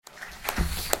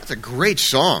That's a great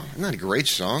song. Isn't that a great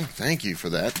song? Thank you for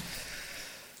that.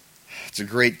 It's a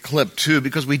great clip, too,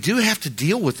 because we do have to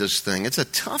deal with this thing. It's a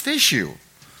tough issue.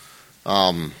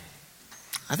 I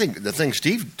think the thing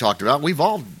Steve talked about, we've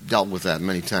all dealt with that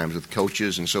many times with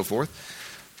coaches and so forth.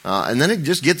 And then it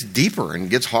just gets deeper and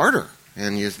gets harder.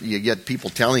 And you get people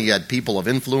telling you, people of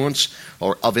influence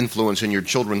or of influence in your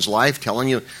children's life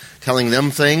telling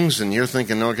them things, and you're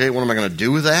thinking, okay, what am I going to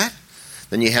do with that?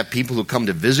 Then you have people who come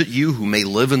to visit you who may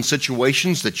live in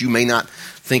situations that you may not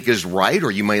think is right or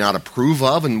you may not approve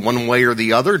of in one way or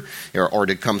the other, or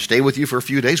to come stay with you for a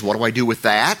few days. What do I do with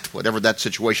that? Whatever that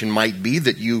situation might be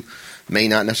that you may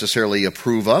not necessarily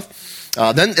approve of.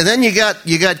 Then you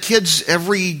got kids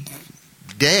every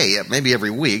day, maybe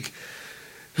every week,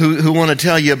 who want to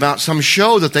tell you about some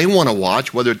show that they want to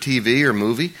watch, whether TV or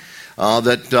movie,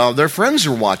 that their friends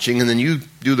are watching, and then you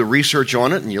do the research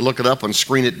on it, and you look it up on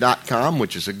screenit.com,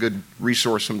 which is a good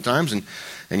resource sometimes,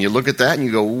 and you look at that, and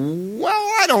you go, well,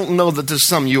 I don't know that this is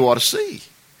something you ought to see.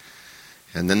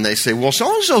 And then they say, well,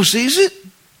 so-and-so sees it.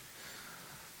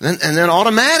 And then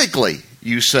automatically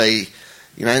you say,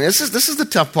 and this is the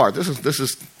tough part. This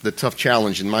is the tough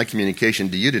challenge in my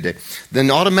communication to you today. Then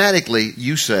automatically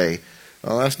you say,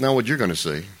 oh, that's not what you're going to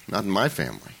see. Not in my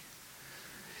family.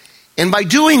 And by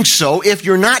doing so, if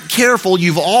you're not careful,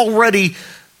 you've already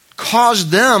caused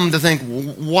them to think,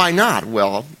 why not?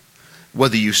 Well,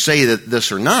 whether you say that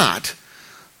this or not,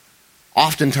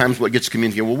 oftentimes what gets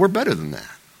communicated, well, we're better than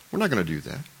that. We're not going to do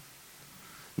that.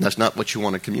 And that's not what you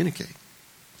want to communicate.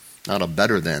 Not a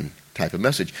better than type of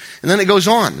message. And then it goes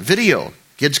on. Video.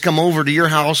 Kids come over to your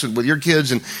house with your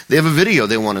kids and they have a video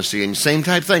they want to see. And same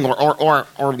type thing.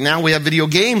 Or now we have video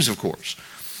games, of course.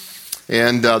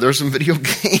 And there's some video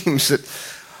games that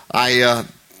I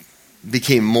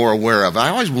became more aware of. I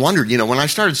always wondered, when I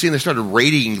started seeing they started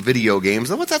rating video games,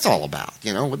 what that's all about.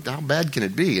 How bad can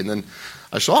it be? And then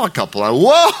I saw a couple.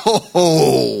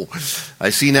 Whoa!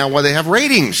 I see now why they have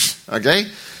ratings. Okay,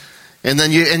 and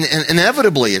then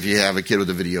inevitably, if you have a kid with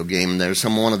a video game, and there's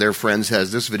one of their friends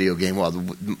has this video game, well,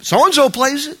 so and so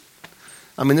plays it.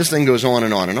 I mean, this thing goes on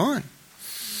and on and on.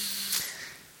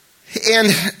 And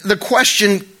the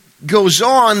question goes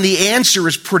on. The answer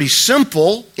is pretty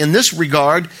simple in this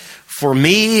regard. For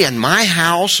me and my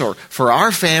house, or for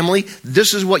our family,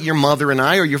 this is what your mother and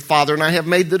I or your father and I have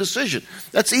made the decision.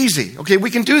 That's easy. Okay,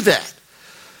 we can do that.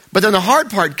 But then the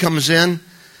hard part comes in,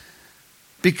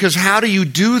 because how do you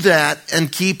do that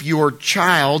and keep your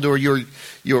child or your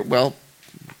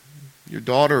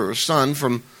daughter or son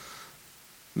from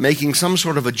making some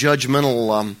sort of a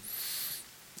judgmental,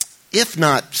 if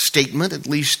not statement, at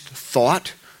least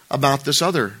thought about this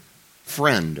other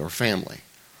friend or family?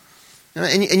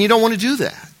 And you don't want to do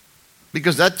that,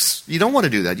 because you don't want to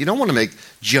do that. You don't want to make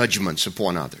judgments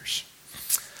upon others.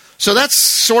 So that's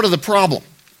sort of the problem.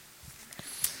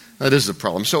 That is the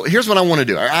problem. So here's what I want to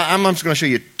do. I'm just going to show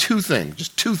you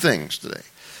just two things today.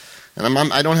 And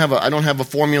I don't have a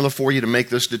formula for you to make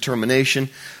this determination.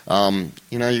 You're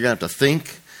going to have to think,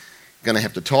 you're going to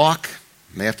have to talk,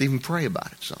 you may have to even pray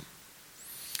about it some.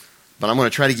 But I'm going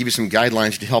to try to give you some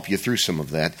guidelines to help you through some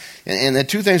of that. And the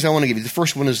two things I want to give you. The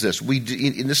first one is this.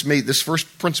 This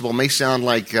first principle may sound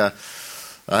like,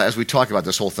 as we talk about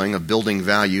this whole thing of building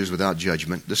values without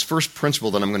judgment, this first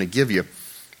principle that I'm going to give you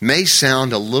may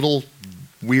sound a little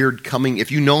weird coming.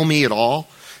 If you know me at all,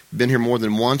 been here more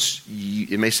than once,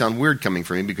 it may sound weird coming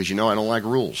from me, because I don't like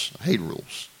rules. I hate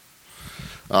rules.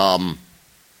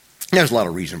 There's a lot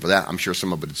of reason for that. I'm sure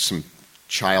some of it is some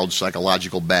child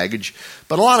psychological baggage,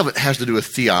 but a lot of it has to do with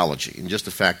theology, and just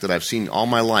the fact that I've seen all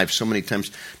my life so many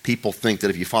times people think that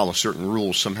if you follow certain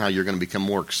rules, somehow you're going to become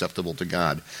more acceptable to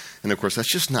God. And of course,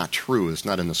 that's just not true. It's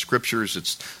not in the scriptures.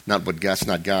 It's not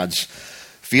God's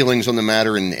feelings on the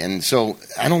matter. And so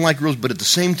I don't like rules, but at the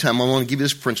same time, I want to give you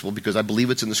this principle because I believe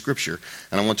it's in the scripture,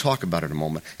 and I want to talk about it in a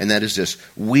moment. And that is this: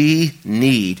 we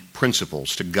need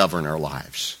principles to govern our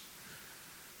lives.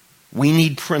 We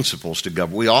need principles to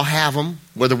govern. We all have them,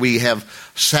 whether we have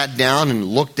sat down and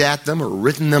looked at them or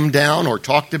written them down or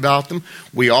talked about them.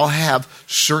 We all have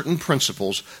certain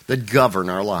principles that govern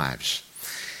our lives.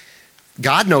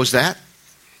 God knows that.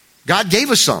 God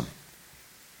gave us some.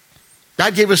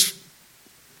 God gave us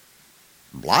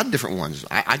a lot of different ones.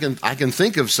 I can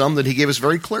think of some that He gave us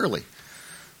very clearly.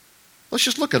 Let's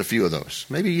just look at a few of those.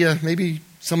 Maybe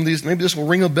some of these. Maybe this will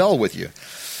ring a bell with you.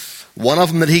 One of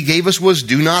them that He gave us was,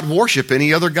 do not worship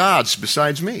any other gods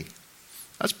besides me.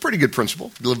 That's a pretty good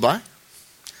principle to live by.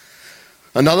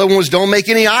 Another one was, don't make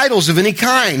any idols of any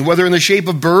kind, whether in the shape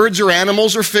of birds or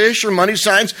animals or fish or money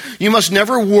signs. You must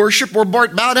never worship or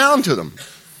bow down to them.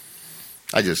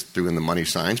 I just threw in the money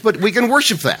signs, but we can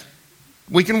worship that.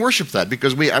 We can worship that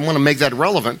because I want to make that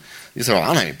relevant. You say, well, I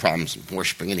don't have any problems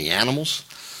worshiping any animals.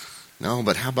 No,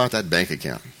 but how about that bank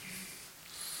account?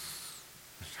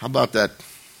 How about that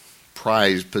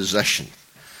prized possession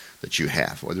that you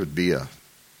have, whether it be a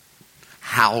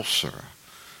house or a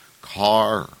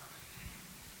car or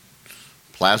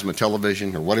plasma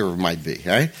television or whatever it might be,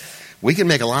 right? We can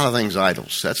make a lot of things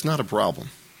idols. That's not a problem.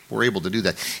 We're able to do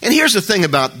that. And here's the thing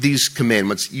about these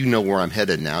commandments. You know where I'm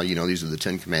headed now. You know these are the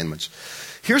 10 Commandments.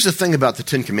 Here's the thing about the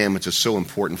 10 Commandments that's so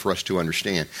important for us to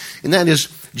understand. And that is,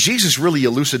 Jesus really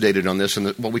elucidated on this in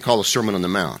what we call the Sermon on the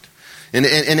Mount. And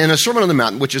in a Sermon on the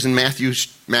Mount, which is in Matthew,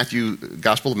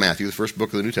 Gospel of Matthew, the first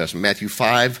book of the New Testament, Matthew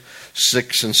 5,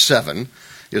 6, and 7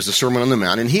 is the Sermon on the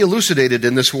Mount. And he elucidated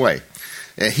in this way.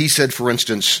 He said, for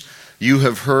instance, you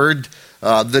have heard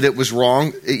that it was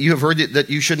wrong. You have heard that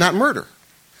you should not murder.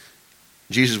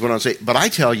 Jesus went on to say, but I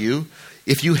tell you,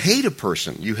 if you hate a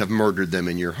person, you have murdered them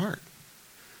in your heart.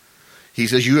 He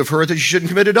says, you have heard that you shouldn't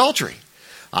commit adultery.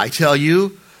 I tell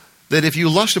you that if you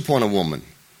lust upon a woman,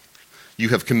 you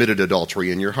have committed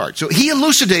adultery in your heart. So he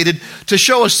elucidated to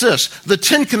show us this. The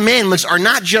 10 Commandments are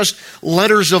not just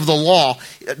letters of the law.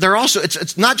 They're also,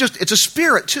 it's not just, it's a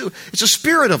spirit too. It's a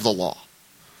spirit of the law.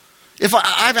 If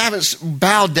I haven't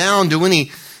bowed down to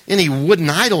any wooden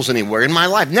idols anywhere in my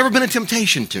life, never been a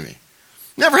temptation to me.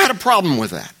 Never had a problem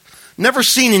with that. Never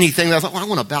seen anything that I thought, well, I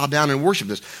want to bow down and worship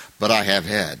this. But I have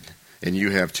had, and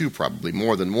you have too probably,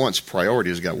 more than once,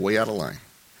 priorities got way out of line.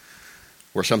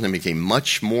 Where something became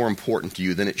much more important to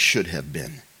you than it should have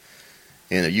been.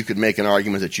 And you could make an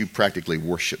argument that you practically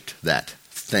worshipped that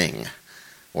thing.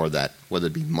 Or that, whether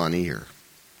it be money or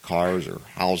cars or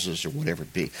houses or whatever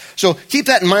it be. So keep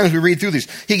that in mind as we read through these.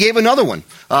 He gave another one.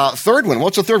 Third one.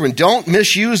 What's the third one? Don't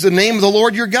misuse the name of the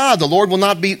Lord your God. The Lord will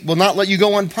not let you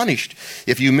go unpunished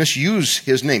if you misuse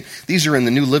his name. These are in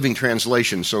the New Living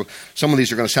Translation. So some of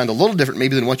these are going to sound a little different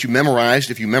maybe than what you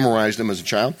memorized if you memorized them as a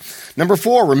child. Number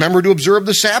 4, remember to observe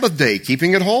the Sabbath day,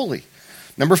 keeping it holy.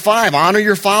 Number 5, honor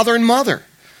your father and mother.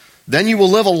 Then you will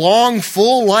live a long,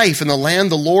 full life in the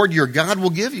land the Lord your God will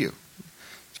give you.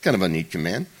 It's kind of a neat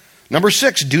command. Number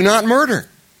 6, do not murder.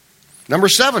 Number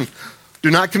 7, do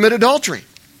not commit adultery.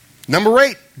 Number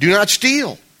 8, do not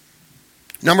steal.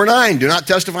 Number 9, do not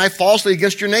testify falsely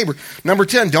against your neighbor. Number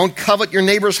 10, don't covet your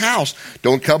neighbor's house.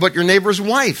 Don't covet your neighbor's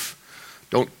wife.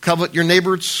 Don't covet your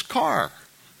neighbor's car.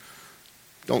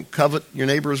 Don't covet your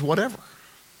neighbor's whatever.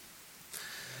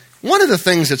 One of the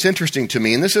things that's interesting to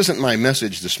me, and this isn't my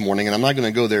message this morning, and I'm not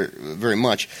going to go there very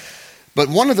much, but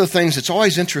one of the things that's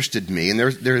always interested me, and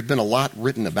there has been a lot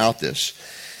written about this,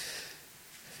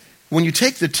 when you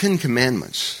take the 10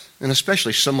 Commandments, and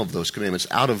especially some of those commandments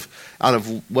out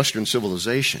of Western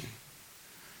civilization,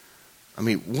 I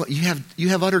mean, you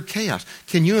have utter chaos.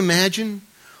 Can you imagine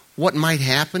what might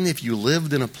happen if you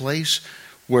lived in a place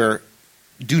where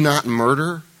do not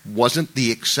murder wasn't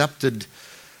the accepted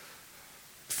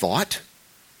thought?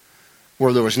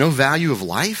 Where there was no value of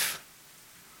life?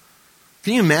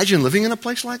 Can you imagine living in a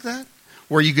place like that?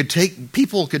 Where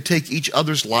people could take each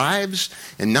other's lives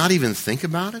and not even think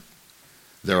about it?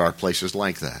 There are places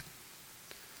like that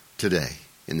today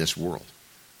in this world.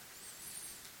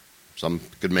 Some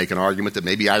could make an argument that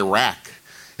maybe Iraq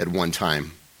at one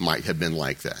time might have been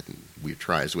like that. And we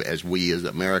try, as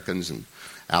Americans and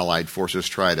Allied forces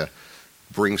try to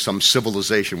bring some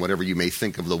civilization, whatever you may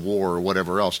think of the war or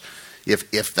whatever else,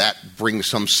 if that brings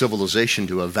some civilization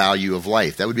to a value of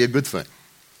life, that would be a good thing.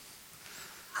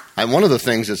 And one of the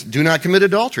things is do not commit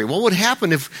adultery. What would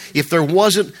happen if there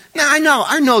wasn't? Now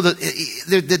I know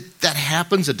that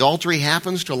happens. Adultery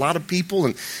happens to a lot of people.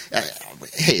 And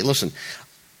hey, listen,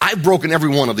 I've broken every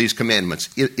one of these commandments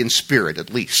in spirit,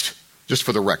 at least, just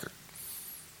for the record.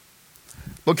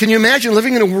 But can you imagine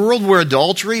living in a world where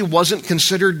adultery wasn't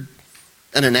considered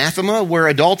an anathema, where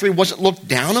adultery wasn't looked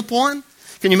down upon?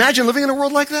 Can you imagine living in a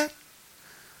world like that?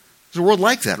 There's a world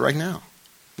like that right now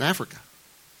in Africa.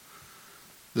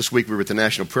 This week we were at the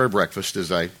National Prayer Breakfast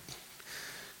as I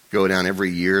go down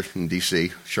every year in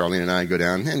D.C. Charlene and I go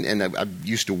down. And I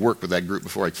used to work with that group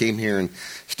before I came here and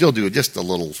still do just a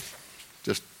little,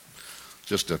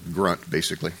 just a grunt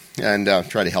basically. And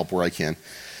try to help where I can.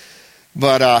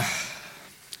 But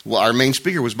our main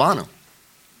speaker was Bono.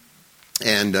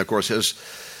 And of course his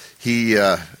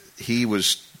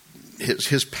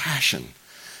passion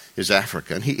is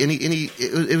Africa. And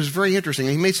it was very interesting.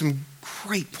 He made some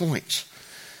great points.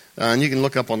 And you can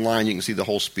look up online, you can see the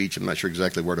whole speech. I'm not sure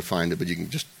exactly where to find it, but you can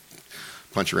just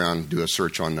punch around and do a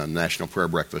search on National Prayer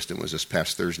Breakfast. It was this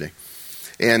past Thursday.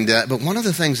 And but one of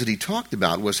the things that he talked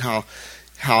about was how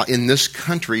in this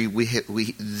country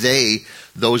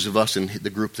those of us in the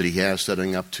group that he has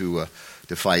setting up to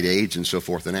to fight AIDS and so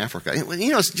forth in Africa.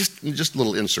 It's just a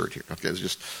little insert here. Okay, it's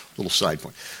just a little side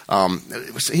point.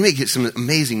 He made some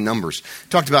amazing numbers.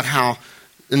 Talked about how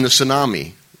in the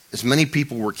tsunami, as many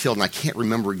people were killed, and I can't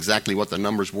remember exactly what the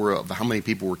numbers were of how many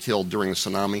people were killed during the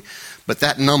tsunami, but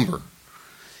that number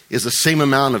is the same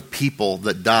amount of people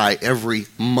that die every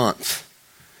month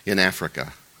in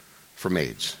Africa from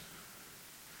AIDS.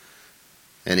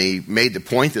 And he made the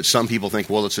point that some people think,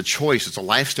 well, it's a choice, it's a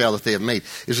lifestyle that they have made.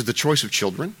 Is it the choice of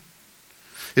children?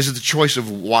 Is it the choice of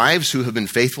wives who have been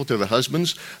faithful to their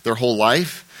husbands their whole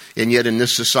life? And yet in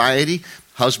this society,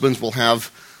 husbands will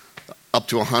have up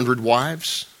to 100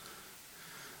 wives.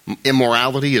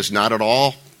 Immorality is not at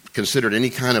all considered any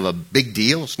kind of a big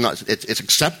deal. It's not. It's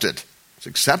accepted. It's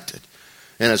accepted.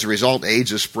 And as a result,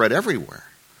 AIDS is spread everywhere.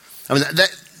 I mean,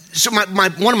 so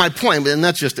one of my points, and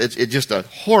that's just it's just a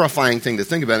horrifying thing to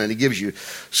think about, and it gives you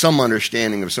some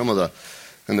understanding of some of the.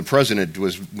 And the president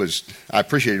was I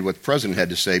appreciated what the president had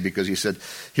to say, because he said,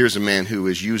 here's a man who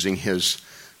is using his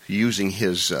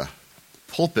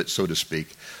pulpit, so to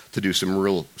speak, to do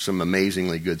some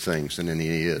amazingly good things, and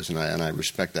he is, and I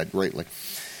respect that greatly.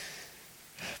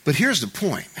 But here's the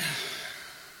point.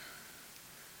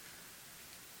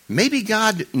 Maybe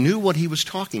God knew what he was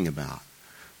talking about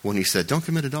when he said, don't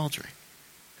commit adultery.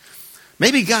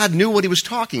 Maybe God knew what he was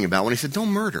talking about when he said, don't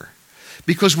murder.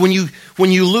 Because when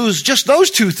you lose just those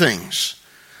two things,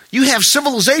 you have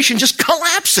civilization just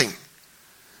collapsing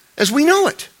as we know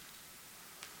it.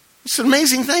 It's an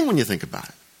amazing thing when you think about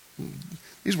it.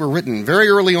 These were written very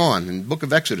early on in the book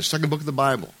of Exodus, second book of the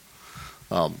Bible,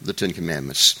 the Ten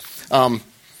Commandments.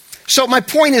 So my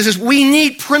point is we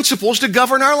need principles to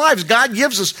govern our lives. God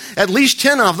gives us at least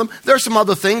 10 of them. There are some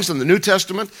other things in the New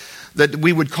Testament that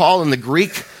we would call in the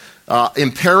Greek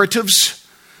imperatives.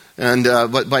 And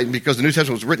because the New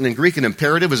Testament was written in Greek, an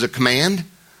imperative is a command.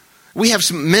 We have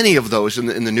many of those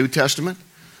in the New Testament.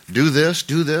 Do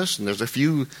this, and there's a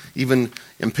few even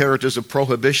imperatives of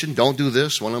prohibition. Don't do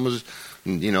this. One of them is,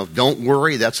 don't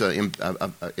worry. That's an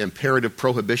imperative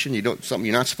prohibition. Something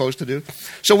you're not supposed to do.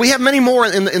 So we have many more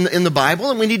in the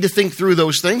Bible, and we need to think through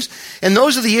those things. And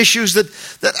those are the issues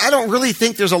that I don't really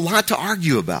think there's a lot to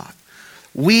argue about.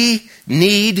 We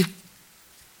need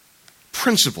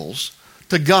principles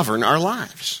to govern our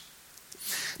lives.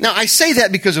 Now, I say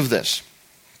that because of this.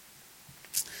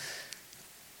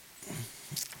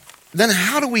 Then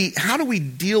how do we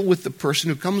deal with the person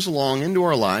who comes along into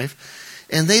our life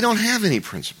and they don't have any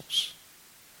principles?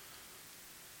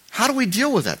 How do we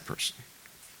deal with that person?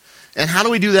 And how do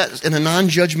we do that in a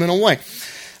non-judgmental way?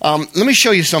 Let me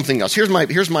show you something else. Here's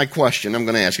my question I'm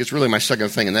going to ask. It's really my second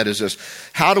thing, and that is this.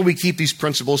 How do we keep these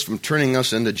principles from turning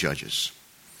us into judges?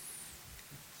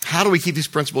 How do we keep these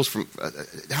principles from,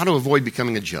 how to avoid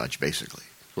becoming a judge, basically?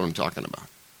 That's what I'm talking about.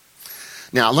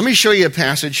 Now, let me show you a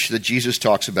passage that Jesus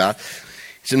talks about.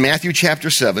 It's in Matthew chapter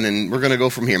 7, and we're going to go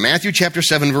from here. Matthew chapter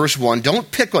 7, verse 1. Don't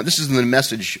pick on, this is in the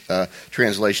Message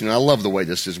translation, and I love the way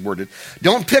this is worded.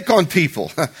 Don't pick on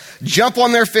people. Jump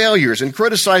on their failures and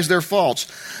criticize their faults.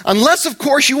 Unless, of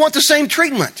course, you want the same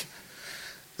treatment.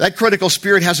 That critical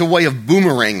spirit has a way of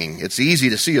boomeranging. It's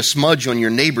easy to see a smudge on your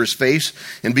neighbor's face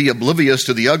and be oblivious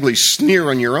to the ugly sneer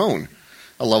on your own.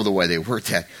 I love the way they word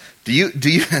that.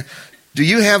 Do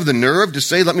you have the nerve to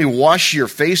say, let me wash your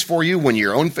face for you, when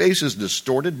your own face is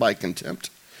distorted by contempt?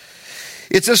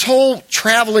 It's this whole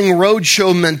traveling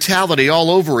roadshow mentality all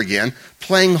over again,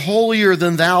 playing holier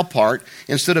than thou part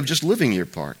instead of just living your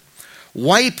part.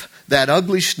 Wipe that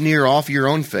ugly sneer off your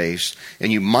own face,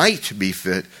 and you might be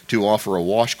fit to offer a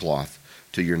washcloth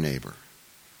to your neighbor.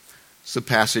 It's a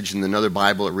passage in another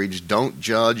Bible that reads, don't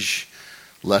judge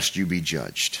lest you be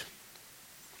judged.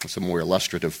 It's a more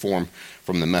illustrative form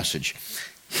from the Message.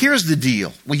 Here's the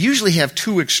deal. We usually have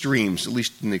two extremes, at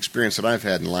least in the experience that I've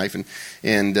had in life,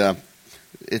 and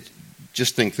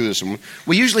just think through this.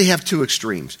 We usually have two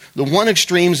extremes. The one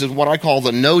extreme is what I call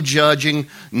the no judging,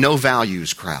 no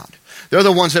values crowd. They're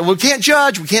the ones that, we can't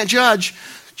judge.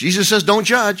 Jesus says don't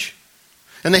judge.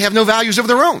 And they have no values of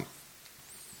their own.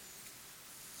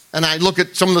 And I look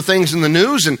at some of the things in the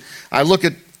news, and I look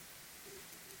at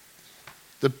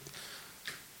the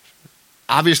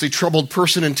obviously troubled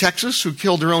person in Texas who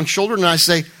killed their own children, and I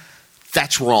say,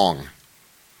 that's wrong.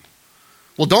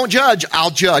 Well, don't judge,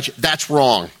 I'll judge. That's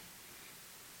wrong.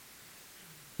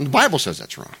 And the Bible says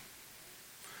that's wrong.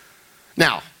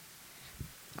 Now,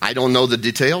 I don't know the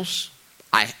details.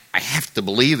 I have to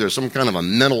believe there's some kind of a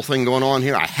mental thing going on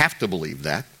here. I have to believe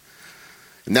that.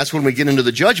 And that's when we get into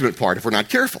the judgment part if we're not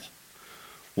careful.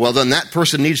 Well, then that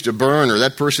person needs to burn, or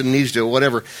that person needs to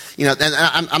whatever. And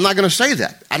I'm not going to say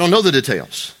that. I don't know the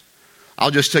details.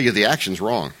 I'll just tell you the action's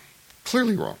wrong.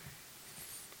 Clearly wrong.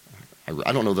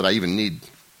 I don't know that I even need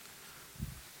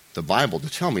the Bible to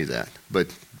tell me that, but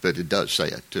it does say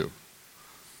it too.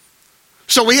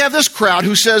 So we have this crowd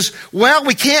who says, well,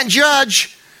 we can't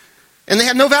judge, and they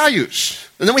have no values.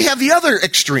 And then we have the other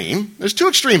extreme. There's two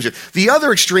extremes here. The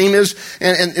other extreme is,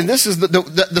 and this is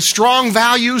the strong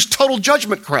values, total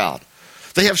judgment crowd.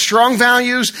 They have strong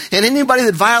values, and anybody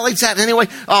that violates that in any way,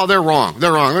 oh, they're wrong.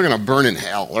 They're wrong. They're going to burn in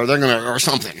hell, or they're going to, or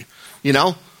something, you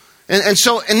know? And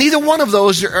so neither one of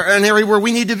those are an area where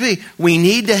we need to be. We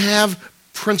need to have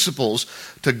principles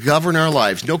to govern our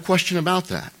lives. No question about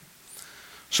that.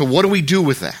 So what do we do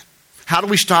with that? How do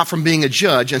we stop from being a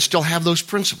judge and still have those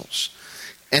principles?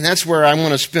 And that's where I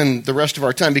want to spend the rest of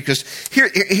our time, because here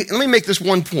let me make this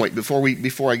one point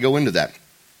before I go into that.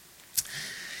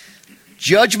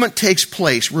 Judgment takes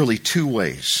place really two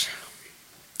ways.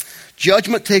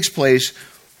 Judgment takes place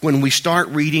when we start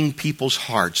reading people's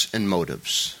hearts and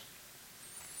motives.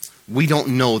 We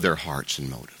don't know their hearts and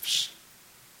motives.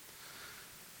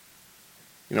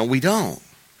 You know, we don't.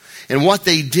 And what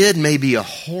they did may be a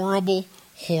horrible,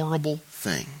 horrible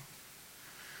thing.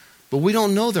 But we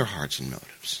don't know their hearts and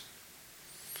motives.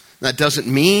 That doesn't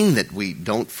mean that we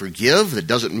don't forgive. That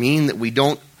doesn't mean that we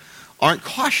aren't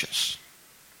cautious.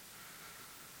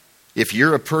 If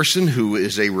you're a person who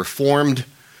is a reformed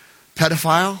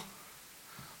pedophile,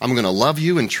 I'm going to love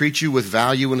you and treat you with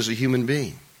value and as a human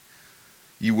being.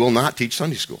 You will not teach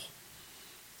Sunday school.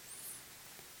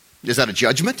 Is that a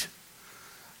judgment?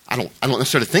 I don't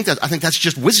necessarily think that. I think that's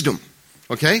just wisdom.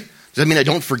 Okay? Does that mean I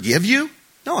don't forgive you?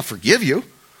 No, I forgive you,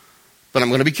 but I'm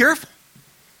going to be careful.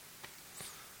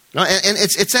 No, and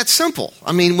it's that simple.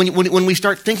 I mean, when we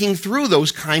start thinking through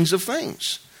those kinds of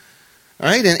things, all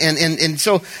right? And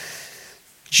so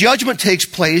judgment takes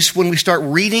place when we start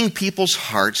reading people's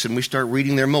hearts and we start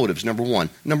reading their motives. Number one.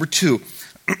 Number two,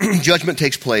 judgment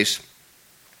takes place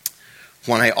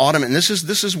when I and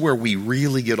this is where we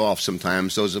really get off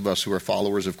sometimes, those of us who are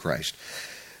followers of Christ.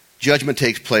 Judgment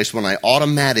takes place when I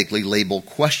automatically label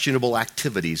questionable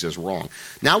activities as wrong.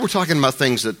 Now we're talking about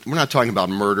things that, we're not talking about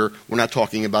murder, we're not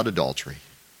talking about adultery.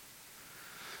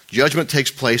 Judgment takes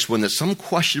place when there's some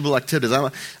questionable activities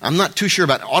I'm not too sure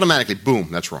about, automatically, boom,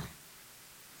 that's wrong.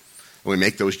 And we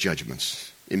make those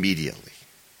judgments immediately.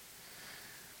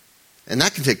 And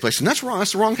that can take place, and that's wrong.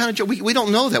 That's the wrong kind of judgment. We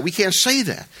don't know that. We can't say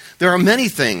that. There are many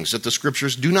things that the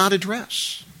Scriptures do not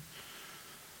address.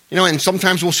 You know, and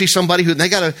sometimes we'll see somebody who, they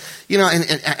got to, you know, and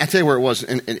I tell you where it was,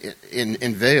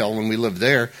 in Vail, when we lived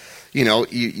there, you know,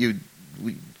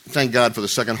 we thank God for the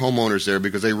second homeowners there,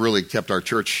 because they really kept our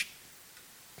church,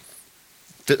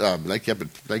 they kept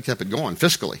it going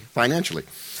fiscally, financially.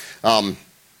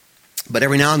 But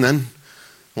every now and then,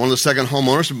 one of the second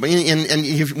homeowners, and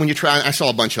when you try, I saw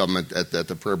a bunch of them at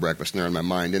the prayer breakfast there in my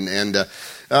mind, and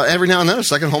every now and then a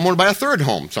second homeowner buy a third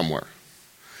home somewhere.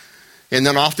 And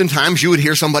then oftentimes you would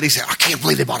hear somebody say, I can't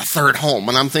believe they bought a third home.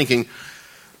 And I'm thinking,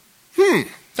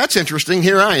 that's interesting.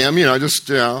 Here I am, you know,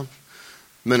 just,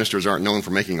 ministers aren't known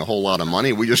for making a whole lot of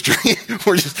money. We're done.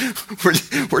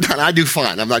 I do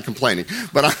fine. I'm not complaining.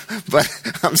 But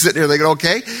I'm sitting here thinking,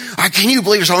 okay, can you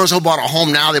believe so-and-so bought a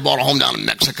home now? They bought a home down in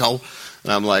Mexico.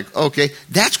 And I'm like, okay,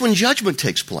 that's when judgment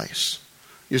takes place,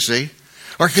 you see.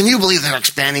 Or can you believe they're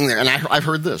expanding their, and I've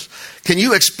heard this, can you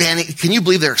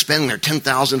believe they're expanding their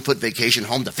 10,000-foot vacation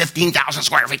home to 15,000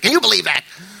 square feet? Can you believe that?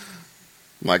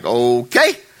 I'm like,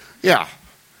 okay, yeah.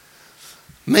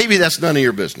 Maybe that's none of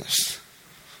your business,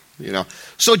 you know.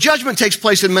 So judgment takes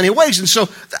place in many ways, and so,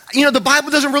 you know, the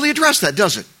Bible doesn't really address that,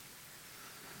 does it?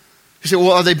 You say,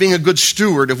 well, are they being a good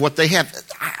steward of what they have?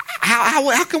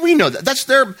 How can we know that?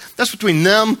 That's between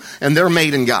them and their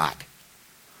mate and God.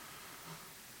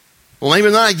 Well, maybe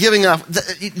they're not giving up.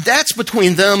 That's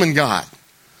between them and God.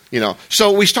 You know,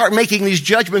 so we start making these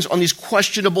judgments on these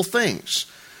questionable things,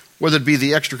 whether it be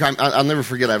the extra time. I'll never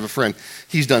forget, I have a friend.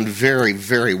 He's done very,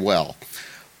 very well.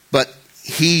 But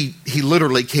he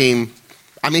literally came,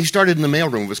 he started in the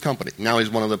mailroom of his company. Now he's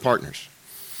one of the partners.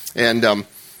 And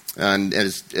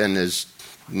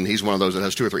he's one of those that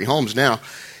has 2 or 3 homes now.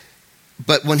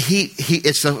 But when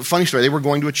it's a funny story. They were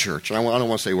going to a church. And I don't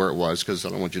want to say where it was, because I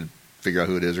don't want you to figure out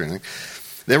who it is or anything.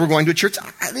 They were going to a church,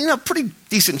 you know, pretty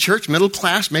decent church, middle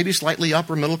class, maybe slightly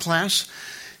upper middle class.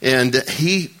 And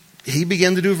he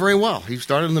began to do very well. He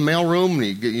started in the mailroom, and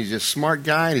he's a smart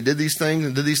guy, and he did these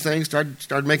things,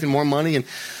 started making more money. And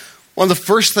one of the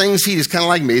first things he's kind of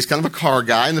like me, he's kind of a car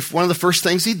guy, and one of the first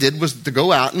things he did was to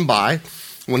go out and buy,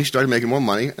 when he started making more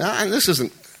money, and this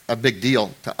isn't a big deal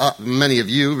to many of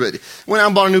you, but went out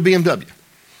and bought a new BMW.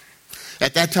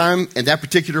 At that time, in that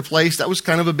particular place, that was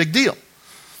kind of a big deal.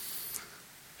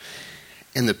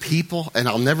 And the people, and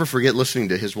I'll never forget listening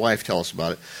to his wife tell us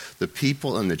about it, the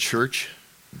people in the church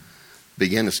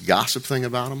began this gossip thing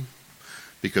about him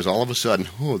because all of a sudden,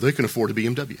 they can afford a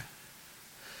BMW.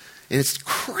 And it's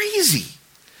crazy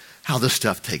how this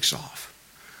stuff takes off.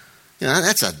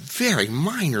 That's a very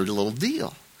minor little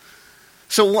deal.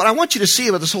 So what I want you to see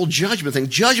about this whole judgment thing,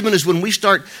 judgment is when we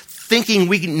start thinking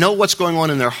we can know what's going on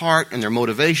in their heart and their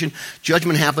motivation.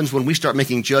 Judgment happens when we start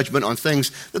making judgment on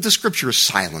things that the Scripture is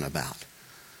silent about.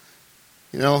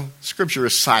 Scripture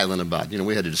is silent about.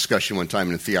 We had a discussion one time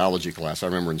in a theology class, I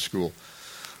remember in school.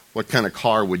 What kind of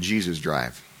car would Jesus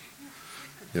drive?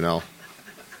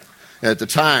 At the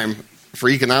time, for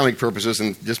economic purposes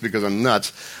and just because I'm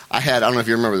nuts, I don't know if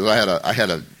you remember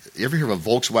this, you ever hear of a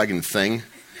Volkswagen Thing?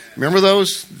 Remember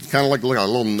those? Kind of like a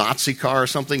little Nazi car or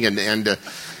something, and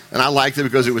I liked it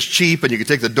because it was cheap and you could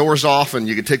take the doors off and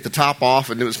you could take the top off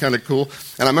and it was kind of cool.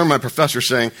 And I remember my professor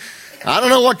saying, I don't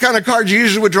know what kind of car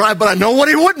Jesus would drive, but I know what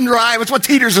he wouldn't drive. It's what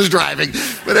Teeters is driving.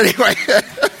 But anyway,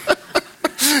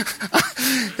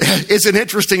 it's an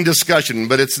interesting discussion,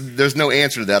 but there's no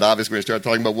answer to that. Obviously, when we start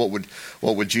talking about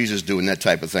what would Jesus do and that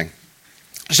type of thing.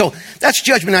 So that's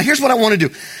judgment. Now, here's what I want to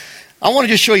do. I want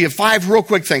to just show you 5 real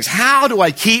quick things. How do I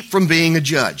keep from being a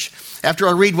judge? After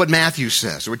I read what Matthew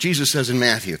says, or what Jesus says in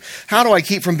Matthew, how do I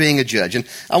keep from being a judge? And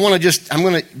I'm going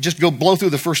to just go blow through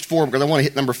the first 4 because I want to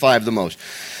hit number 5 the most.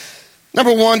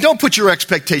 Number 1, don't put your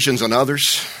expectations on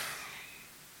others.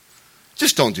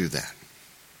 Just don't do that.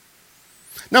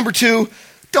 Number 2,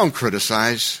 don't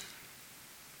criticize.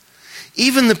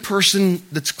 Even the person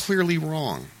that's clearly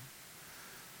wrong.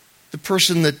 The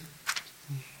person that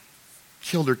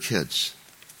killed her kids.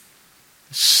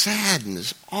 As sad and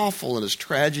as awful and as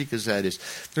tragic as that is,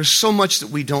 there's so much that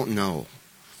we don't know.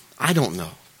 I don't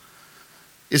know.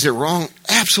 Is it wrong?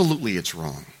 Absolutely it's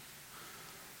wrong.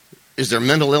 Is there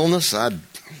mental illness? I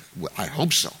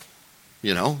hope so.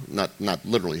 Not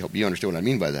literally hope. You understand what I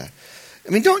mean by that.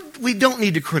 I mean, we don't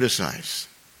need to criticize.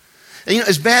 And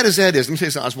as bad as that is, let me tell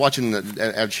you something. I was watching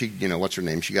what's her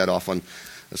name? She got off on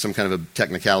some kind of a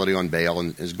technicality on bail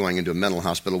and is going into a mental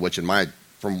hospital, which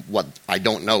from what I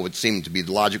don't know, it seemed to be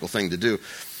the logical thing to do.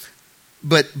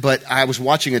 But I was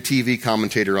watching a TV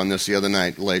commentator on this the other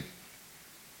night, late,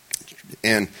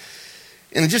 and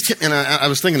it just hit, and I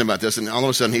was thinking about this, and all of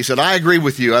a sudden he said, "I agree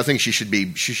with you. I think she should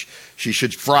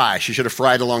fry. She should have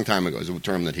fried a long time ago," is the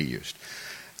term that he used.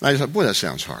 And I just thought, boy, that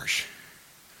sounds harsh.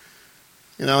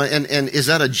 And is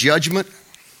that a judgment?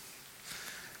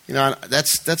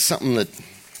 That's something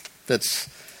that's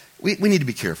we need to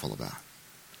be careful about.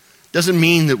 Doesn't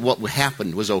mean that what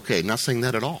happened was okay. I'm not saying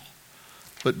that at all.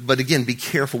 But again, be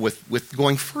careful with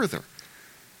going further.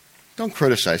 Don't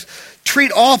criticize.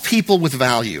 Treat all people with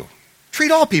value. Treat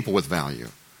all people with value.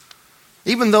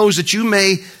 Even those that you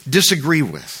may disagree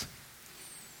with.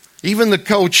 Even the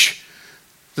coach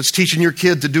that's teaching your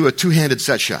kid to do a 2-handed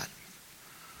set shot.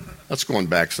 That's going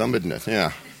back some, isn't it?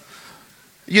 Yeah.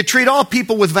 You treat all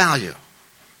people with value.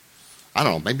 I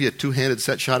don't know, maybe a 2-handed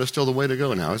set shot is still the way to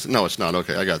go now. No, it's not.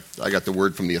 Okay, I got the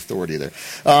word from the authority there.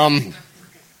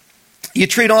 You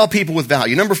treat all people with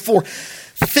value. Number 4,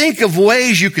 think of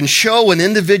ways you can show an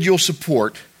individual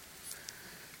support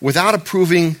without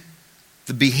approving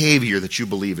the behavior that you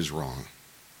believe is wrong.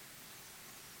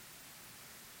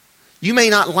 You may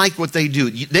not like what they do.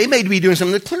 They may be doing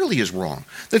something that clearly is wrong.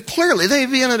 That clearly, they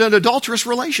may be in an adulterous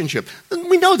relationship.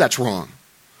 We know that's wrong.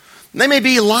 They may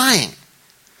be lying.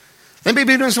 They may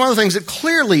be doing some other things that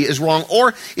clearly is wrong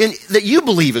or that you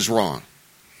believe is wrong.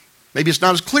 Maybe it's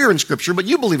not as clear in Scripture, but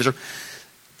you believe it's wrong.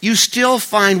 You still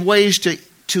find ways to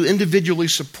individually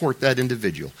support that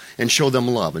individual and show them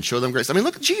love and show them grace. I mean,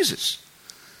 look at Jesus.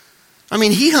 I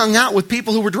mean, he hung out with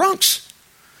people who were drunks.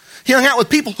 He hung out with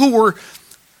people who were,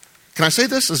 can I say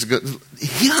this? This is good.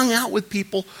 He hung out with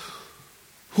people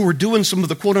who were doing some of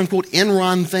the quote-unquote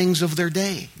Enron things of their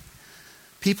day.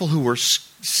 People who were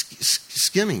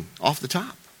skimming off the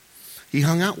top. He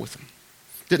hung out with them.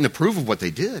 Didn't approve of what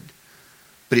they did.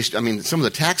 But some of the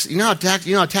tax, you know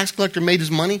how a tax collector made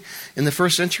his money in the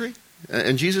first century?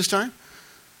 In Jesus' time?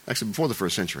 Actually, before the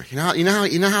first century. You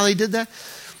know how they did that?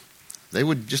 They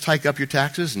would just hike up your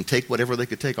taxes and take whatever they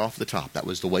could take off the top. That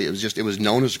was the way. It was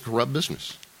known as a corrupt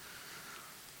business.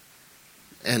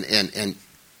 And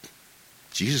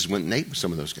Jesus went and ate with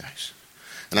some of those guys.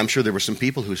 And I'm sure there were some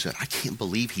people who said, I can't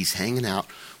believe he's hanging out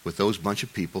with those bunch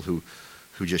of people who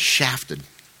just shafted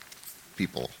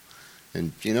people.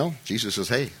 And, Jesus says,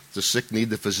 hey, the sick need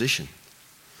the physician.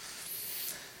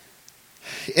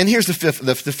 And here's the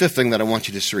fifth thing that I want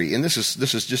you to see. And this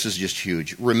is just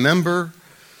huge. Remember,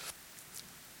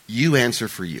 you answer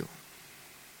for you.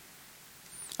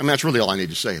 I mean, that's really all I need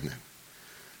to say, isn't it?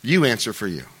 You answer for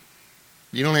you.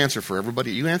 You don't answer for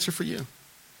everybody. You answer for you.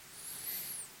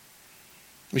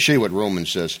 Let me show you what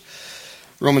Romans says.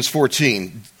 Romans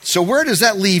 14. So where does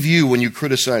that leave you when you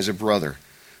criticize a brother?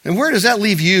 And where does that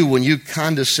leave you when you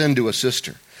condescend to a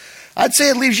sister? I'd say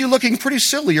it leaves you looking pretty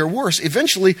silly or worse.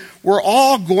 Eventually, we're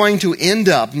all going to end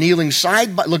up kneeling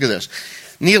side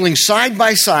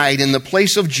by side in the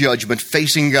place of judgment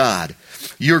facing God.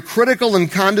 Your critical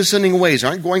and condescending ways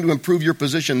aren't going to improve your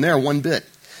position there one bit.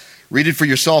 Read it for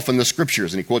yourself in the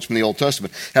scriptures, and he quotes from the Old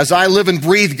Testament. As I live and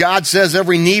breathe, God says,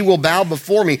 every knee will bow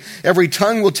before me. Every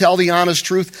tongue will tell the honest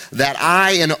truth that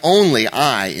I and only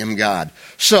I am God.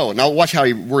 So, now watch how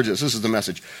he words this. This is the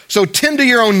message. So tend to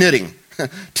your own knitting.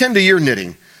 Tend to your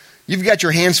knitting. You've got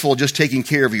your hands full just taking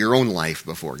care of your own life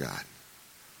before God.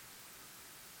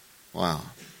 Wow.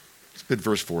 It's a good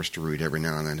verse for us to read every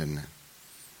now and then, isn't it?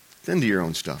 Tend to your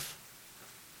own stuff.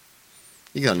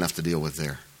 You got enough to deal with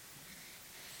there.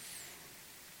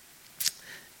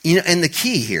 You know, and the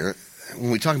key here,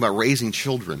 when we talk about raising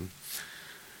children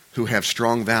who have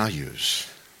strong values,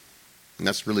 and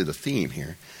that's really the theme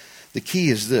here, the key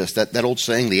is this, that old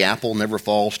saying, the apple never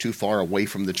falls too far away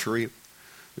from the tree.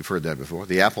 We've heard that before.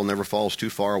 The apple never falls too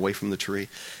far away from the tree.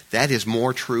 That is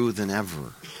more true than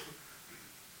ever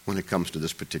when it comes to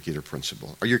this particular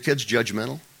principle. Are your kids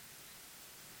judgmental?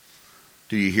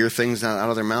 Do you hear things out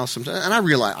of their mouths sometimes? And I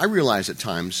realize at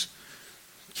times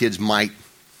kids might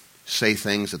say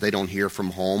things that they don't hear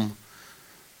from home.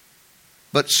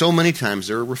 But so many times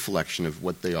they're a reflection of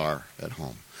what they are at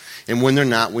home. And when they're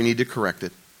not, we need to correct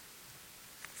it.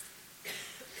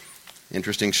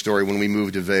 Interesting story, when we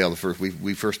moved to Vail,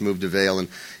 we first moved to Vail,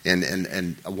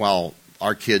 and while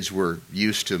our kids were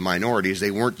used to minorities,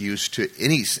 they weren't used to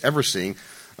ever seeing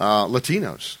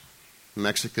Latinos,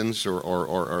 Mexicans,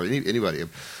 or anybody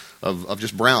of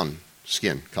just brown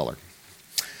skin color.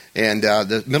 And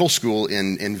the middle school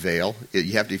in Vail,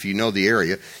 you have to, if you know the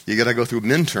area, you got to go through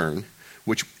Minturn,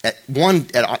 which at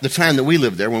the time that we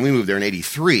lived there, when we moved there in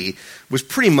 '83, was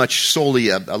pretty much solely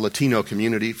a Latino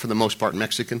community, for the most part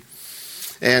Mexican.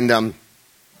 And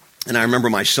I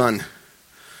remember my son,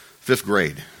 5th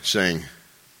grade, saying,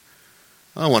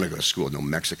 I don't want to go to school with no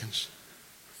Mexicans.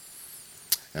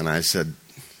 And I said,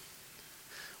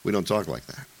 we don't talk like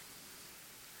that.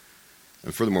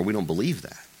 And furthermore, we don't believe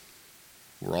that.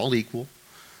 We're all equal.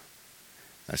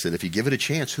 I said, if you give it a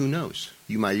chance, who knows?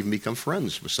 You might even become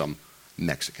friends with some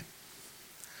Mexican.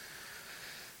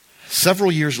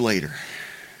 Several years later,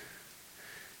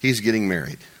 he's getting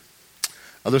married.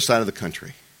 Other side of the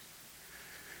country.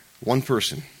 One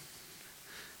person,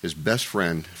 his best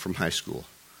friend from high school,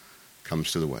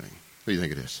 comes to the wedding. Who do you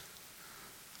think it is?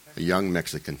 A young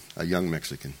Mexican young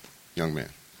man,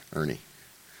 Ernie. Isn't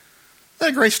that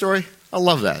a great story? I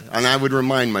love that. And I would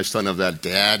remind my son of that,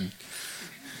 Dad,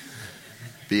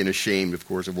 being ashamed, of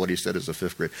course, of what he said as a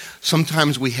 5th grade.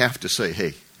 Sometimes we have to say,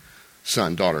 hey,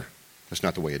 son, daughter, that's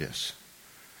not the way it is.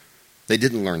 They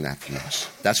didn't learn that from us.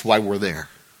 That's why we're there.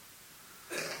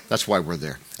 That's why we're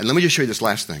there. And let me just show you this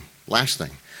last thing.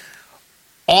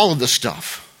 All of the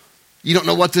stuff. You don't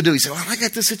know what to do. You say, well, I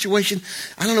got this situation.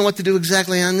 I don't know what to do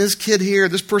exactly on this kid here,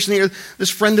 this person here, this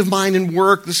friend of mine in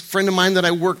work, this friend of mine that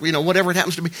I work, whatever it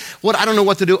happens to be. I don't know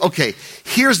what to do. Okay,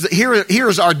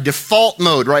 here's our default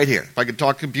mode right here. If I could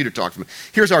talk computer talk for me.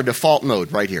 Here's our default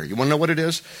mode right here. You want to know what it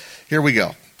is? Here we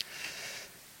go.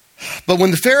 But when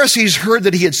the Pharisees heard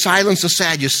that he had silenced the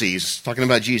Sadducees, talking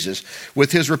about Jesus,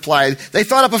 with his reply, they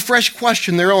thought up a fresh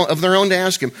question of their own to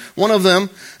ask him. One of them,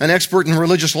 an expert in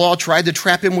religious law, tried to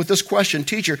trap him with this question,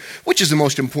 Teacher, which is the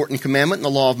most important commandment in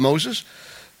the law of Moses?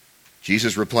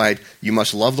 Jesus replied, you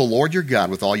must love the Lord your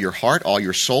God with all your heart, all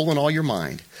your soul, and all your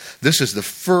mind. This is the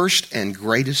first and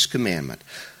greatest commandment.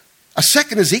 A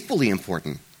second is equally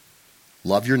important.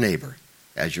 Love your neighbor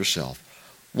as yourself.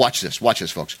 Watch this,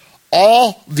 folks.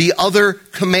 All the other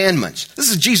commandments. This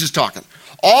is Jesus talking.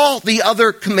 All the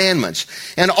other commandments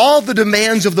and all the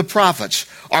demands of the prophets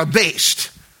are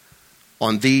based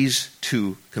on these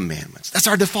 2 commandments. That's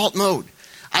our default mode.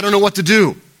 I don't know what to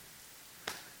do.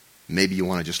 Maybe you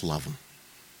want to just love them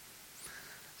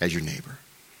as your neighbor.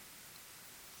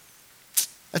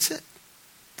 That's it.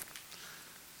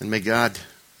 And may God,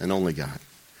 and only God,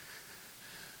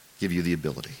 give you the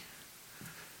ability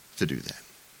to do that.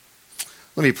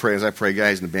 Let me pray as I pray.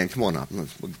 Guys in the band, come on up. We'll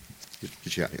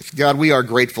get you out here. God, we are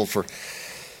grateful for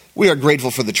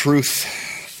the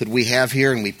truth that we have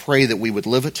here, and we pray that we would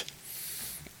live it.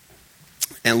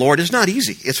 And Lord, it's not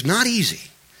easy. It's not easy.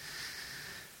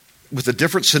 With the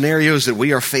different scenarios that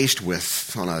we are faced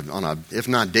with on a if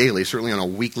not daily, certainly on a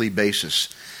weekly basis,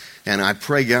 And I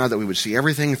pray, God, that we would see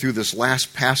everything through this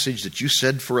last passage that you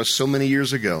said for us so many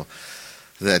years ago,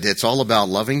 that it's all about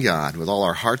loving God with all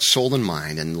our heart, soul, and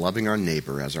mind, and loving our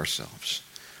neighbor as ourselves.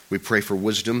 We pray for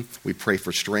wisdom. We pray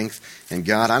for strength. And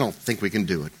God, I don't think we can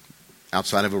do it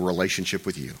outside of a relationship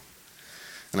with you.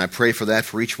 And I pray for that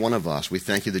for each one of us. We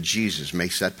thank you that Jesus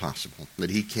makes that possible,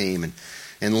 that he came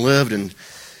and lived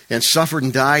and suffered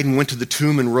and died and went to the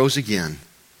tomb and rose again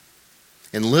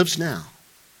and lives now.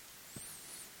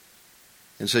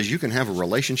 And says you can have a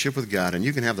relationship with God and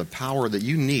you can have the power that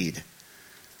you need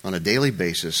on a daily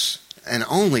basis, and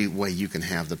only way you can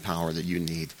have the power that you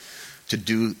need to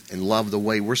do and love the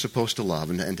way we're supposed to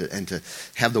love, and to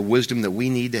have the wisdom that we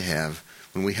need to have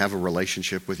when we have a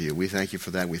relationship with you. We thank you for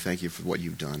that. We thank you for what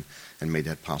you've done and made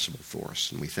that possible for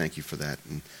us. And we thank you for that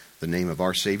in the name of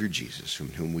our Savior Jesus, in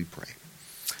whom we pray.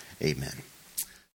 Amen.